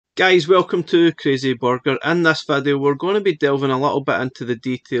Guys, welcome to Crazy Burger. In this video we're going to be delving a little bit into the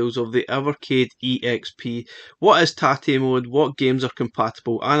details of the Evercade EXP, what is TATE Mode, what games are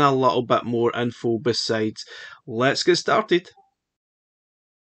compatible, and a little bit more info besides. Let's get started.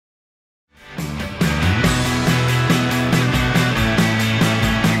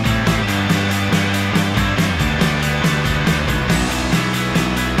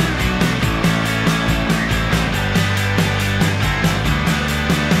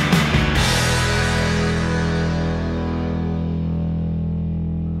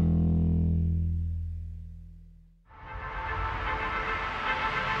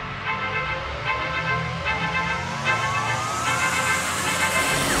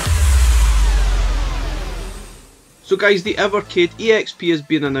 So guys, the Evercade EXP has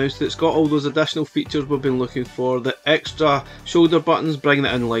been announced. It's got all those additional features we've been looking for. The extra shoulder buttons, bringing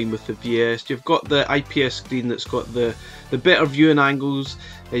it in line with the VS. You've got the IPS screen that's got the better viewing angles.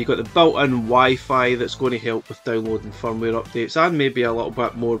 You've got the built-in Wi-Fi that's going to help with downloading firmware updates and maybe a little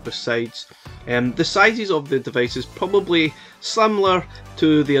bit more besides. The sizes of the device is probably similar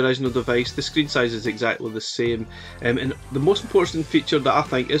to the original device. The screen size is exactly the same, and the most important feature that I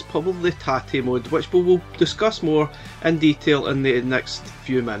think is probably TATE Mode, which we will discuss more in detail in the next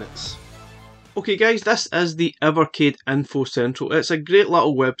few minutes. Okay guys, this is the Evercade Info Central. It's a great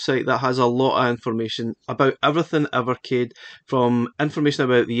little website that has a lot of information about everything Evercade, from information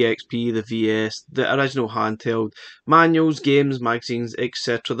about the EXP, the VS, the original handheld, manuals, games, magazines,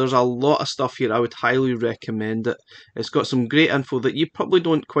 etc. There's a lot of stuff here. I would highly recommend it. It's got some great info that you probably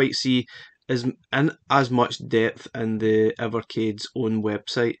don't quite see in as much depth in the Evercade's own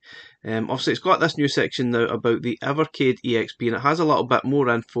website. Obviously it's got this new section now about the Evercade EXP, and it has a little bit more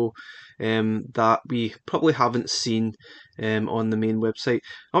info that we probably haven't seen on the main website.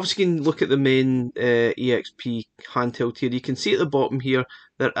 Obviously you can look at the main EXP handheld here. You can see at the bottom here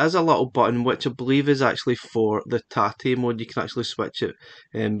there is a little button which I believe is actually for the TATE mode. You can actually switch it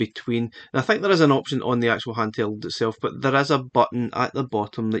between, and I think there is an option on the actual handheld itself, but there is a button at the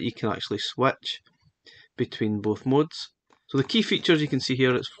bottom that you can actually switch between both modes. So the key features you can see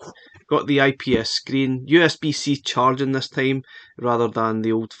here, it's got the IPS screen, USB-C charging this time rather than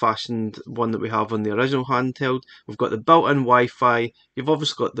the old-fashioned one that we have on the original handheld. We've got the built-in Wi-Fi. You've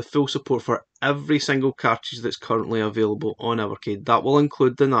obviously got the full support for every single cartridge that's currently available on Evercade. That will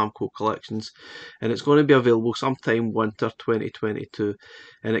include the Namco collections, and it's going to be available sometime winter 2022.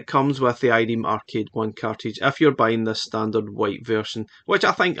 And it comes with the iReam Arcade 1 cartridge if you're buying this standard white version, which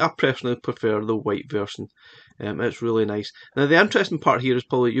I personally prefer the white version. It's really nice. Now the interesting part here is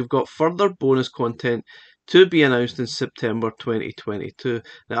probably you've got further bonus content to be announced in September 2022.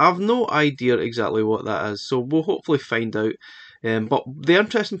 Now I have no idea exactly what that is, so we'll hopefully find out. But the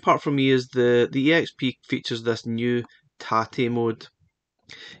interesting part for me is the EXP features this new TATE mode.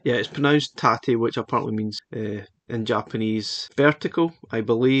 Yeah, it's pronounced Tate, which apparently means in Japanese vertical, I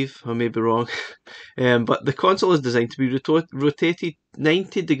believe. I may be wrong. But the console is designed to be rotated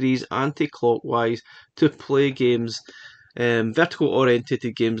 90 degrees anti-clockwise to play games, vertical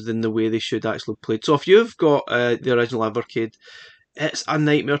orientated games in the way they should actually play. So if you've got the original Evercade, it's a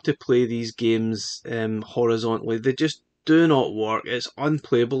nightmare to play these games horizontally. They just do not work. It's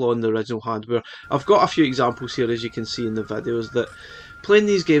unplayable on the original hardware. I've got a few examples here, as you can see in the videos, that playing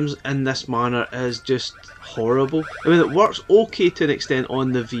these games in this manner is just horrible. I mean, it works okay to an extent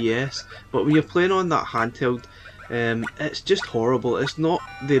on the VS, but when you're playing on that handheld, it's just horrible. It's not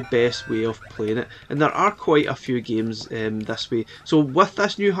the best way of playing it, and there are quite a few games this way. So with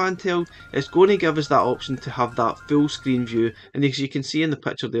this new handheld, it's going to give us that option to have that full screen view, and as you can see in the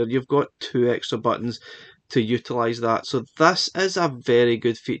picture there, you've got 2 extra buttons to utilise that. So this is a very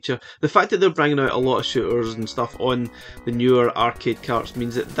good feature. The fact that they're bringing out a lot of shooters and stuff on the newer arcade carts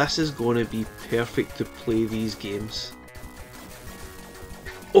means that this is going to be perfect to play these games.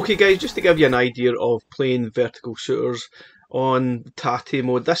 Okay guys, just to give you an idea of playing vertical shooters on TATE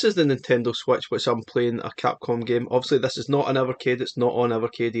mode, this is the Nintendo Switch, which I'm playing a Capcom game. Obviously this is not an Evercade, it's not on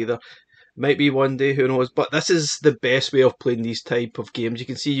Evercade either. Might be one day, who knows, but this is the best way of playing these type of games. You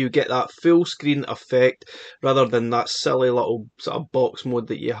can see you get that full screen effect rather than that silly little sort of box mode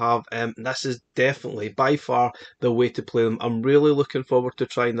that you have. This is definitely by far the way to play them. I'm really looking forward to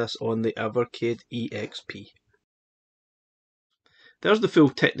trying this on the Evercade EXP. There's the full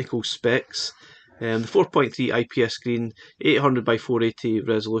technical specs. The 4.3 IPS screen, 800 by 480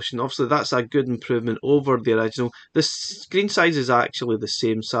 resolution. Obviously that's a good improvement over the original. The screen size is actually the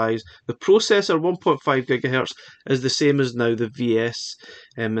same size. The processor, 1.5 GHz, is the same as now the VS,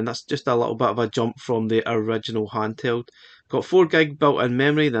 and that's just a little bit of a jump from the original handheld. Got 4 gig built-in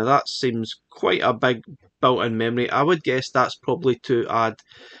memory. Now that seems quite a big built-in memory. I would guess that's probably to add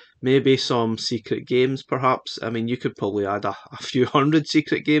maybe some secret games perhaps. I mean, you could probably add a few hundred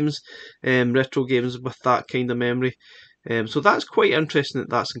secret games, retro games with that kind of memory. So that's quite interesting that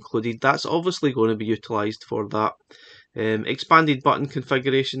that's included. That's obviously going to be utilised for that. Expanded button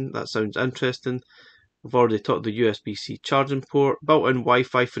configuration, that sounds interesting. We've already talked the USB-C charging port, built-in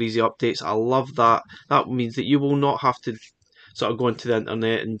Wi-Fi for easy updates. I love that. That means that you will not have to sort of go into the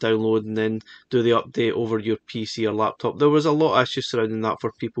internet and download and then do the update over your PC or laptop. There was a lot of issues surrounding that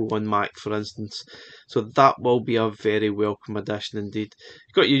for people on Mac, for instance. So that will be a very welcome addition indeed.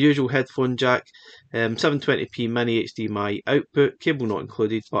 You've got your usual headphone jack, 720p mini HDMI output, cable not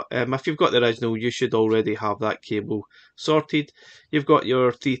included, but if you've got the original, you should already have that cable sorted. You've got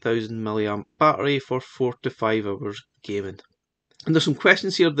your 3000 mAh battery for 4 to 5 hours gaming. And there's some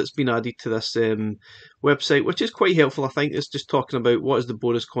questions here that's been added to this website, which is quite helpful. I think it's just talking about what is the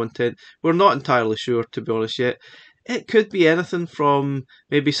bonus content. We're not entirely sure, to be honest, yet. It could be anything from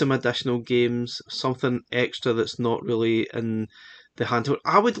maybe some additional games, something extra that's not really in the handheld.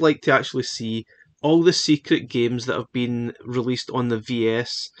 I would like to actually see all the secret games that have been released on the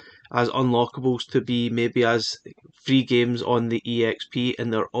VS as unlockables to be maybe as free games on the EXP,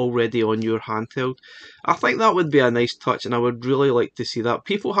 and they're already on your handheld. I think that would be a nice touch, and I would really like to see that.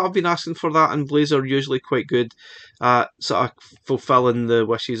 People have been asking for that, and Blaze are usually quite good at sort of fulfilling the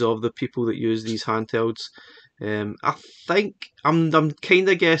wishes of the people that use these handhelds. I think I'm kind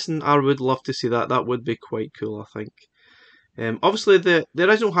of guessing I would love to see that. That would be quite cool, I think. Obviously, the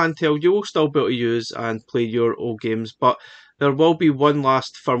original handheld you will still be able to use and play your old games, but there will be one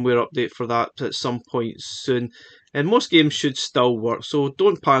last firmware update for that at some point soon. And most games should still work, so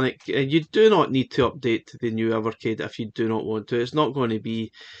don't panic. You do not need to update to the new Evercade if you do not want to. It's not going to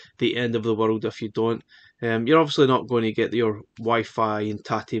be the end of the world if you don't. You're obviously not going to get your Wi-Fi in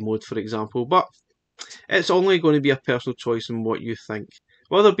TATE mode, for example, but it's only going to be a personal choice in what you think.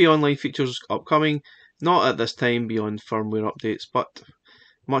 Will there be online features upcoming? Not at this time beyond firmware updates, but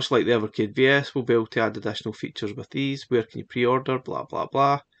much like the Evercade VS, we'll be able to add additional features with these. Where can you pre-order? Blah, blah,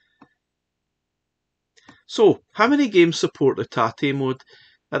 blah. So, how many games support the TATE mode?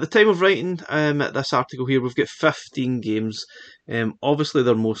 At the time of writing at this article here, we've got 15 games. Obviously,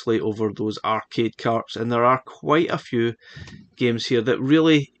 they're mostly over those arcade carts, and there are quite a few games here that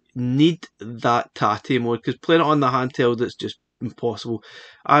really need that TATE mode, because playing it on the handheld, it's just impossible.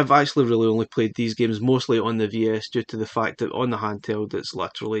 I've actually really only played these games mostly on the VS due to the fact that on the handheld it's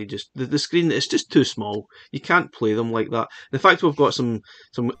literally just the screen is just too small. You can't play them like that. In fact, we've got some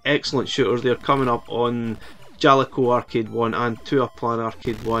excellent shooters there coming up on Jalico Arcade 1 and Tuaplan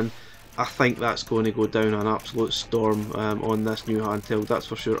Arcade 1. I think that's going to go down an absolute storm on this new handheld, that's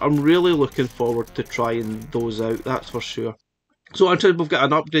for sure. I'm really looking forward to trying those out, that's for sure. So we've got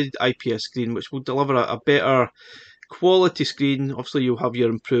an upgraded IPS screen which will deliver a better quality screen. Obviously you'll have your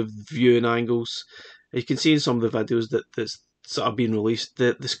improved viewing angles. You can see in some of the videos that's sort of been released,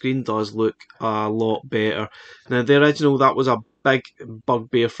 the screen does look a lot better. Now the original, that was a big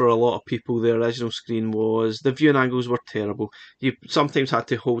bugbear for a lot of people. The original screen was, the viewing angles were terrible. You sometimes had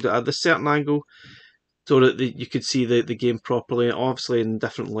to hold it at a certain angle so that you could see the game properly. Obviously in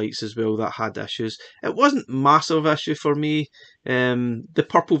different lights as well, that had issues. It wasn't a massive issue for me. The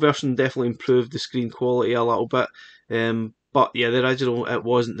purple version definitely improved the screen quality a little bit. But yeah, the original, it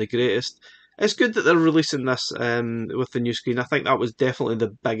wasn't the greatest. It's good that they're releasing this with the new screen. I think that was definitely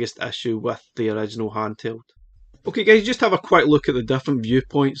the biggest issue with the original handheld. Okay guys, just have a quick look at the different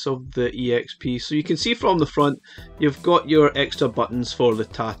viewpoints of the EXP. So you can see from the front, you've got your extra buttons for the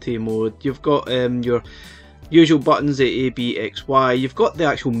TATE mode. You've got your usual buttons, the A, B, X, Y. You've got the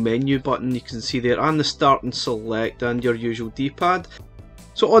actual menu button you can see there, and the start and select, and your usual D-pad.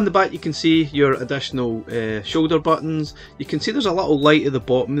 So on the back you can see your additional shoulder buttons. You can see there's a little light at the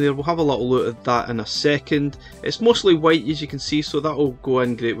bottom there. We'll have a little look at that in a second. It's mostly white as you can see, so that will go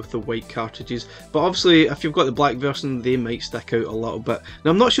in great with the white cartridges. But obviously if you've got the black version, they might stick out a little bit.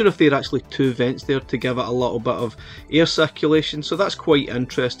 Now I'm not sure if they're actually two vents there to give it a little bit of air circulation, so that's quite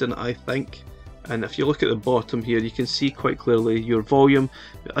interesting I think. And if you look at the bottom here, you can see quite clearly your volume.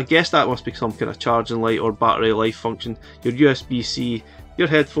 I guess that must be some kind of charging light or battery life function. Your USB-C, your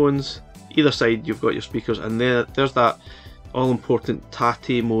headphones, either side you've got your speakers, and there's that all-important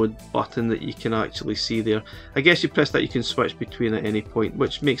TATE mode button that you can actually see there. I guess you press that, you can switch between at any point,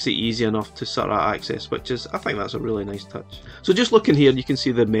 which makes it easy enough to sort of access, which is, I think that's a really nice touch. So just looking here, you can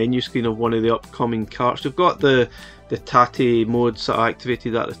see the menu screen of one of the upcoming carts. You've got the TATE mode sort of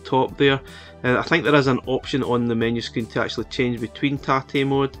activated at the top there, and I think there is an option on the menu screen to actually change between TATE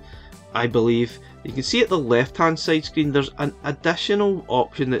mode, I believe. You can see at the left hand side screen there's an additional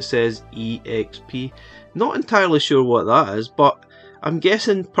option that says EXP. Not entirely sure what that is, but I'm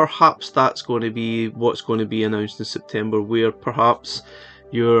guessing perhaps that's going to be what's going to be announced in September, where perhaps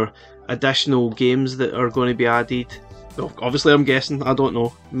your additional games that are going to be added. Well, obviously I'm guessing, I don't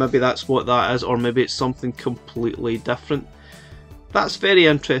know, maybe that's what that is, or maybe it's something completely different. That's very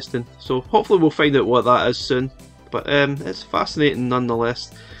interesting, so hopefully we'll find out what that is soon, but it's fascinating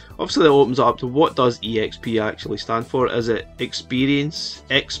nonetheless. Obviously that opens it up to what does EXP actually stand for. Is it experience,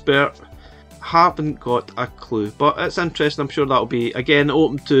 expert? Haven't got a clue, but it's interesting. I'm sure that'll be, again,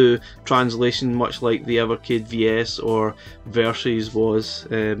 open to translation, much like the Evercade VS or Versus was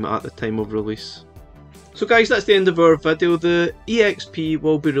at the time of release. So guys, that's the end of our video. The EXP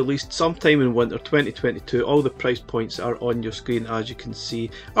will be released sometime in winter 2022. All the price points are on your screen, as you can see.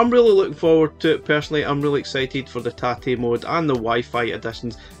 I'm really looking forward to it personally. I'm really excited for the TATE mode and the Wi-Fi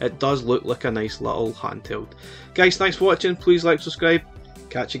editions. It does look like a nice little handheld. Guys, thanks for watching. Please like, subscribe.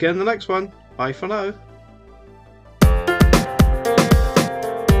 Catch you again in the next one. Bye for now.